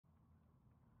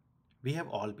We have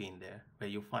all been there, where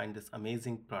you find this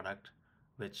amazing product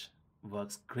which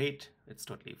works great, it's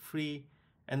totally free,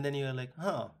 and then you're like,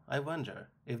 I wonder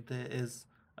if there is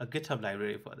a GitHub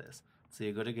library for this. So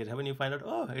you go to GitHub and you find out,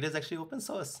 oh, it is actually open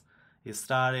source. You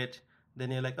start it, then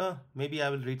you're like, oh, maybe I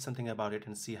will read something about it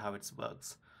and see how it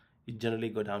works. You generally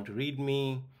go down to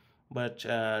README, but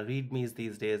READMEs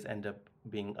these days end up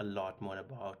being a lot more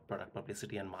about product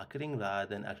publicity and marketing rather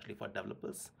than actually for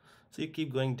developers. So you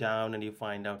keep going down and you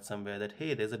find out somewhere that,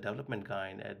 hey, there's a development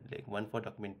guide and like one for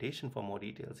documentation for more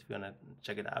details if you want to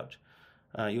check it out.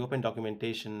 You open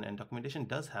documentation, and documentation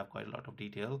does have quite a lot of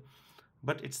detail,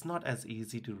 but it's not as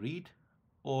easy to read.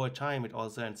 Over time, it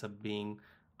also ends up being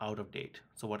out of date.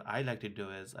 So what I like to do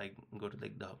is I go to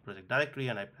like the project directory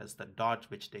and I press the dot,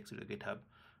 which takes you to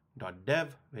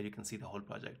GitHub.dev, where you can see the whole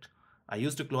project. I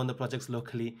used to clone the projects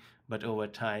locally, but over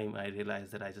time I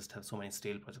realized that I just have so many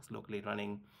stale projects locally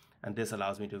running, and this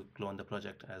allows me to clone the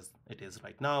project as it is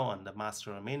right now on the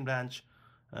master or main branch,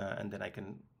 and then I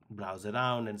can browse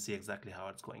around and see exactly how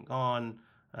it's going on,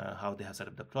 how they have set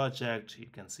up the project. You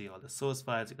can see all the source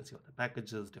files, you can see all the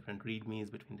packages, different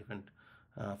readmes between different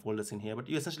folders in here, but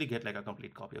you essentially get like a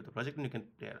complete copy of the project and you can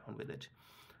play around with it.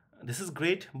 This is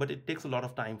great, but it takes a lot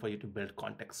of time for you to build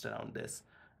context around this.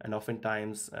 And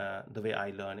oftentimes, the way I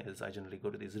learn is I generally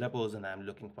go to these repos and I'm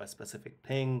looking for a specific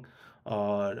thing,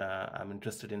 or I'm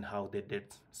interested in how they did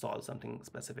solve something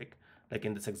specific. Like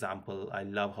in this example, I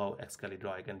love how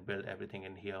Excalidraw, I can build everything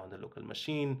in here on the local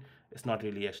machine. It's not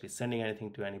really actually sending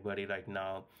anything to anybody right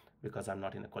now because I'm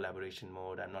not in a collaboration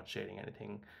mode. I'm not sharing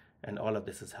anything. And all of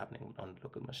this is happening on the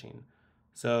local machine.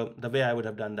 So the way I would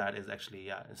have done that is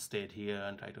actually, stayed here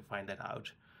and try to find that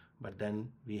out. But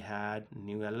then we had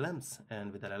new LLMs,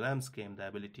 and with LLMs came the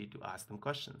ability to ask them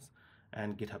questions.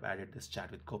 And GitHub added this chat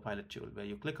with Copilot tool, where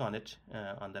you click on it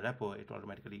on the repo, it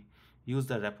automatically use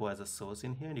the repo as a source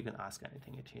in here, and you can ask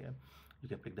anything in here. You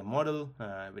can pick the model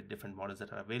with different models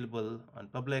that are available on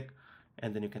public,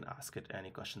 and then you can ask it any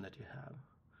question that you have.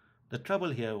 The trouble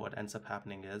here, what ends up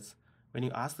happening is when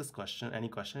you ask this question, any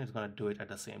question, it's going to do it at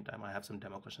the same time. I have some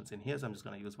demo questions in here, so I'm just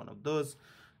going to use one of those.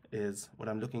 Is what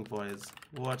I'm looking for is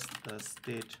what's the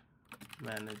state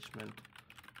management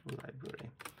library?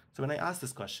 So when I ask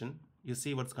this question, you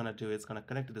see what's going to do. It's going to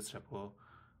connect to this repo,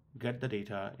 get the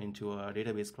data into a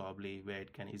database probably where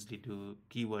it can easily do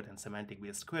keyword and semantic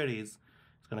based queries.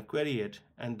 It's going to query it,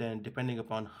 and then depending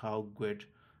upon how good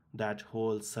that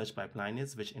whole search pipeline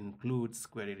is, which includes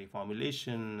query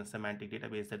reformulation, semantic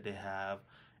database that they have,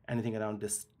 anything around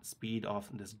this speed of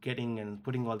this getting and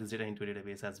putting all this data into a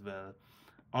database as well,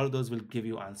 all of those will give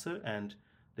you answer, and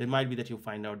there might be that you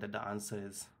find out that the answer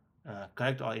is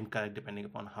correct or incorrect depending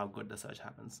upon how good the search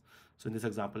happens. So in this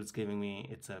example, it's giving me,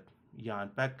 it's a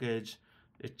yarn package.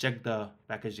 It checked the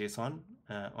package JSON,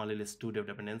 only lists 2 div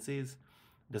dependencies,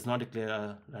 does not declare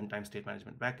a runtime state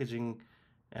management packaging,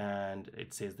 and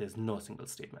it says there's no single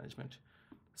state management.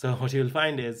 So what you'll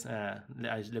find is,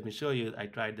 let me show you, I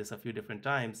tried this a few different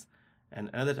times, and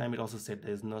another time it also said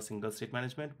there's no single state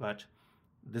management, but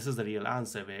this is the real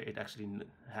answer where it actually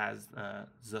has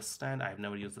the stand. I've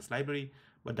never used this library,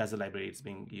 but that's the library it's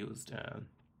being used.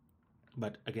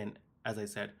 But again, as I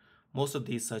said, most of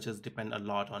these searches depend a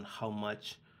lot on how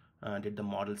much did the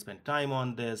model spend time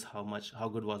on this, how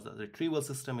good was the retrieval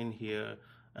system in here.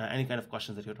 Any kind of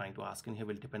questions that you're trying to ask in here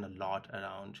will depend a lot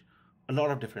around a lot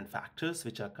of different factors,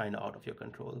 which are kind of out of your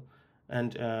control.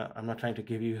 And I'm not trying to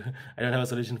give you, I don't have a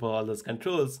solution for all those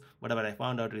controls. But what I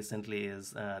found out recently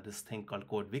is this thing called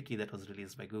CodeWiki that was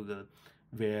released by Google,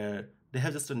 where they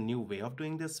have just a new way of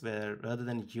doing this, where rather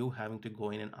than you having to go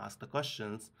in and ask the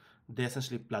questions, they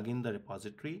essentially plug in the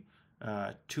repository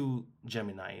to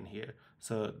Gemini in here.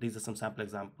 So these are some sample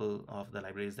example of the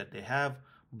libraries that they have,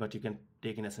 but you can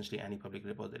take in essentially any public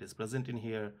repo that is present in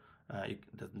here.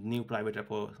 The new private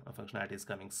repo functionality is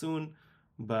coming soon.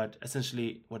 But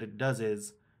essentially what it does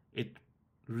is it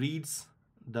reads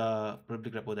the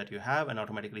public repo that you have and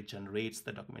automatically generates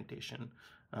the documentation.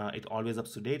 It always up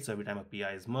to date, so every time a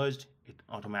PI is merged, it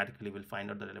automatically will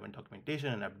find out the relevant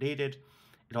documentation and update it.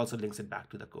 It also links it back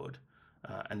to the code.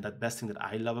 And the best thing that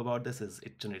I love about this is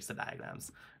it generates the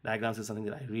diagrams. Diagrams is something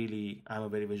that I'm a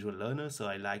very visual learner, so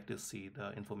I like to see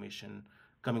the information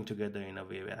coming together in a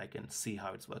way where I can see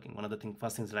how it's working. One of the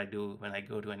first things that I do when I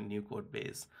go to a new code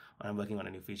base or I'm working on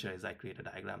a new feature is I create a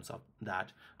diagrams of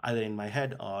that either in my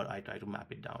head or I try to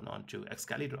map it down onto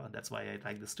Excalidraw. That's why I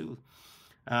like this tool.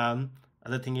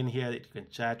 Other thing in here that you can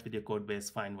chat with your code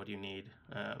base, find what you need.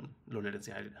 Low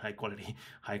latency, high quality.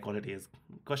 High quality is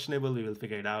questionable. We will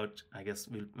figure it out. I guess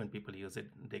when people use it,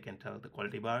 they can tell the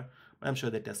quality bar. But I'm sure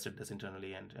they tested this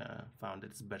internally and found that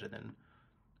it's better than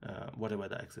whatever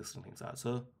the existing things are.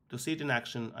 So to see it in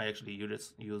action, I actually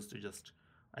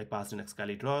I passed in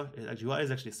Excalidraw. UI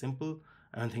is actually simple.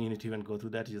 I don't think you need to even go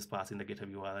through that. You just pass in the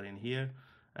GitHub URL in here.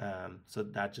 So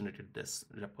that generated this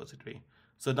repository.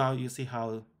 So now you see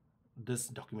how this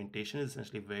documentation is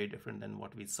essentially very different than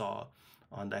what we saw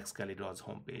on the Excalidraw's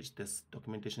homepage. This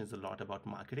documentation is a lot about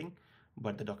marketing,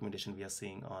 but the documentation we are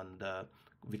seeing on the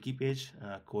wiki page,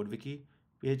 CodeWiki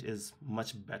page, is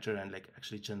much better and like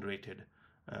actually generated,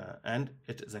 and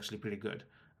it is actually pretty good.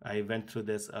 I went through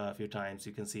this a few times.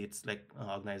 You can see it's like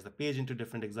organized the page into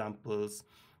different examples,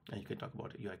 and you can talk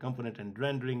about UI component and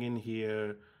rendering in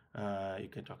here. You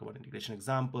can talk about integration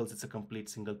examples. It's a complete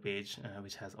single page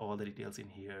which has all the details in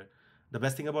here. The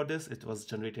best thing about this, it was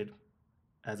generated,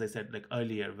 as I said, like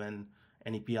earlier, when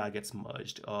any PR gets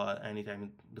merged or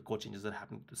anytime the code changes are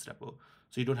happening to this repo.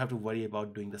 So you don't have to worry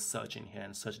about doing the search in here,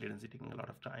 and search latency taking a lot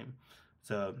of time.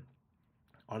 So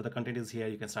all of the content is here.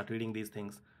 You can start reading these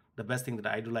things. The best thing that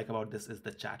I do like about this is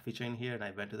the chat feature in here. And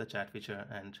I went to the chat feature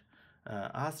and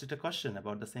asked it a question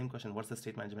about the same question. What's the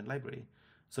state management library?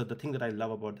 So the thing that I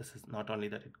love about this is not only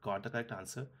that it got the correct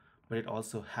answer, but it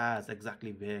also has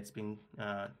exactly where it's being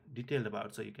detailed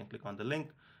about. So you can click on the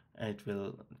link and it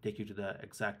will take you to the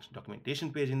exact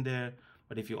documentation page in there.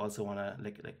 But if you also want to,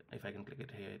 like if I can click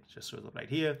it here, it just shows up right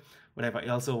here. But if I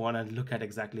also want to look at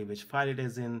exactly which file it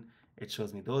is in, it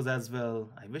shows me those as well.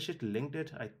 I wish it linked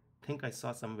it. I think I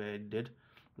saw somewhere it did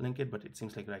link it, but it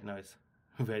seems like right now it's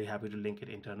very happy to link it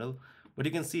internal. But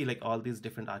you can see like all these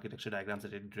different architecture diagrams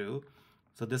that it drew.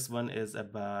 So this one is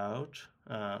about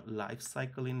life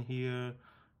cycle in here,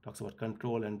 talks about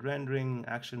control and rendering,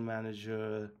 action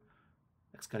manager,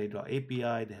 Excalidraw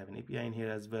API. They have an API in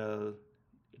here as well.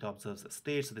 It observes the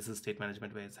state. So this is state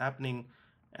management where it's happening,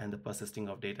 and the persisting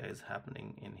of data is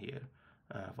happening in here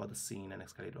for the scene and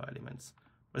Excalidraw elements.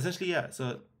 But essentially, yeah,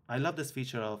 so I love this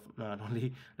feature of not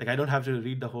only, like I don't have to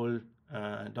read the whole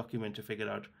document to figure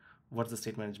out what's the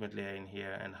state management layer in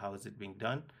here and how is it being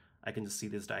done. I can just see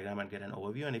this diagram and get an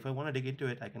overview. And if I want to dig into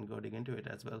it, I can go dig into it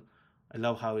as well. I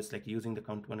love how it's like using the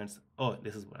components. Oh,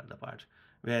 this is the part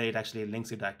where it actually links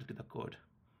you directly to the code.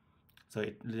 So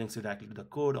it links you directly to the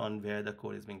code on where the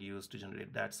code is being used to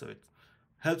generate that. So it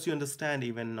helps you understand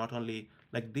even not only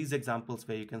like these examples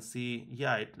where you can see,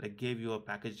 yeah, it like gave you a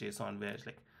package JSON where it's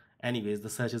like, anyways, the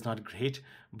search is not great,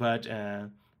 but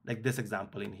like this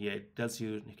example in here, it tells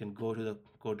you you can go to the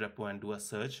code repo and do a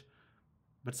search,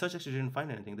 but search actually didn't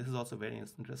find anything. This is also very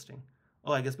interesting.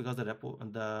 Oh, I guess because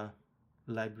the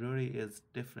library is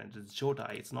different. It's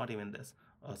Jotai. It's not even this.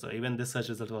 Oh, so even this search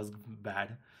result was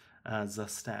bad as a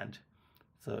stand.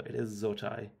 So it is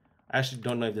Zotai. I actually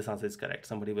don't know if this answer is correct.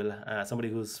 Somebody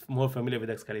who's more familiar with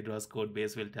Excalidraw's code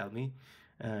base will tell me.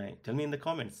 Tell me in the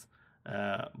comments.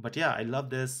 But yeah, I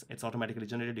love this. It's automatically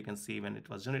generated. You can see when it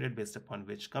was generated based upon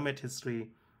which commit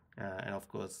history, and of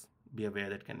course, be aware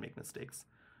that it can make mistakes.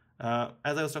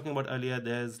 As I was talking about earlier,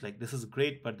 there's like, this is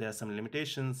great, but there are some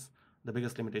limitations. The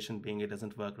biggest limitation being it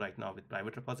doesn't work right now with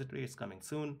private repository. It's coming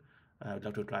soon. I would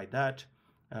love to try that.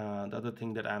 The other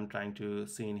thing that I'm trying to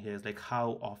see in here is like,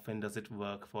 how often does it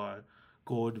work for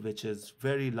code which is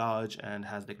very large and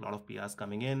has like a lot of PRs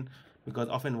coming in? Because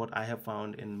often what I have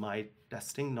found in my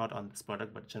testing, not on this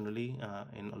product, but generally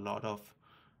in a lot of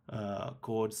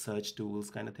code search tools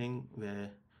kind of thing, where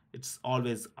it's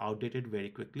always outdated very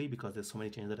quickly because there's so many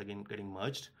changes that are getting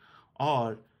merged,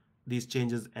 or these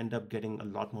changes end up getting a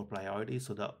lot more priority.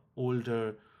 So the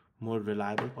older, more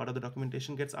reliable part of the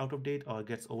documentation gets out of date or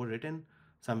gets overwritten.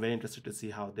 So I'm very interested to see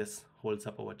how this holds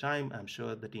up over time. I'm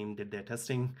sure the team did their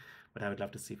testing, but I would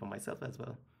love to see for myself as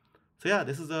well. So yeah,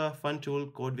 this is a fun tool,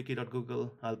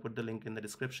 codewiki.google. I'll put the link in the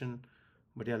description.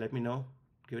 But yeah, let me know,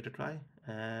 give it a try,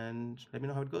 and let me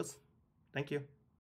know how it goes. Thank you.